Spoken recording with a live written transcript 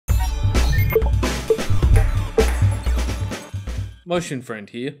Motion Friend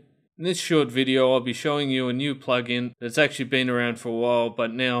here. In this short video I'll be showing you a new plugin that's actually been around for a while,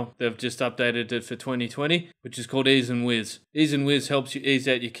 but now they've just updated it for 2020, which is called wizz. Wizz helps you ease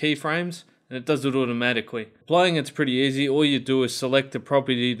out your keyframes, and it does it automatically. Applying it's pretty easy. All you do is select the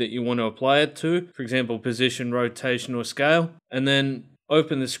property that you want to apply it to, for example position, rotation or scale, and then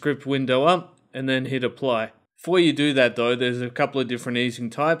open the script window up and then hit apply. Before you do that though, there's a couple of different easing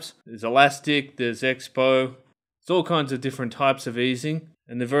types. There's elastic, there's expo, there's all kinds of different types of easing,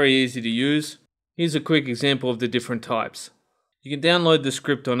 and they're very easy to use. Here's a quick example of the different types. You can download the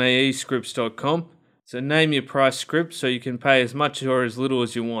script on aescripts.com. So name your price script so you can pay as much or as little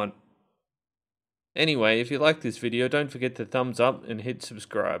as you want. Anyway, if you like this video, don't forget to thumbs up and hit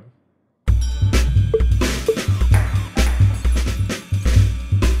subscribe.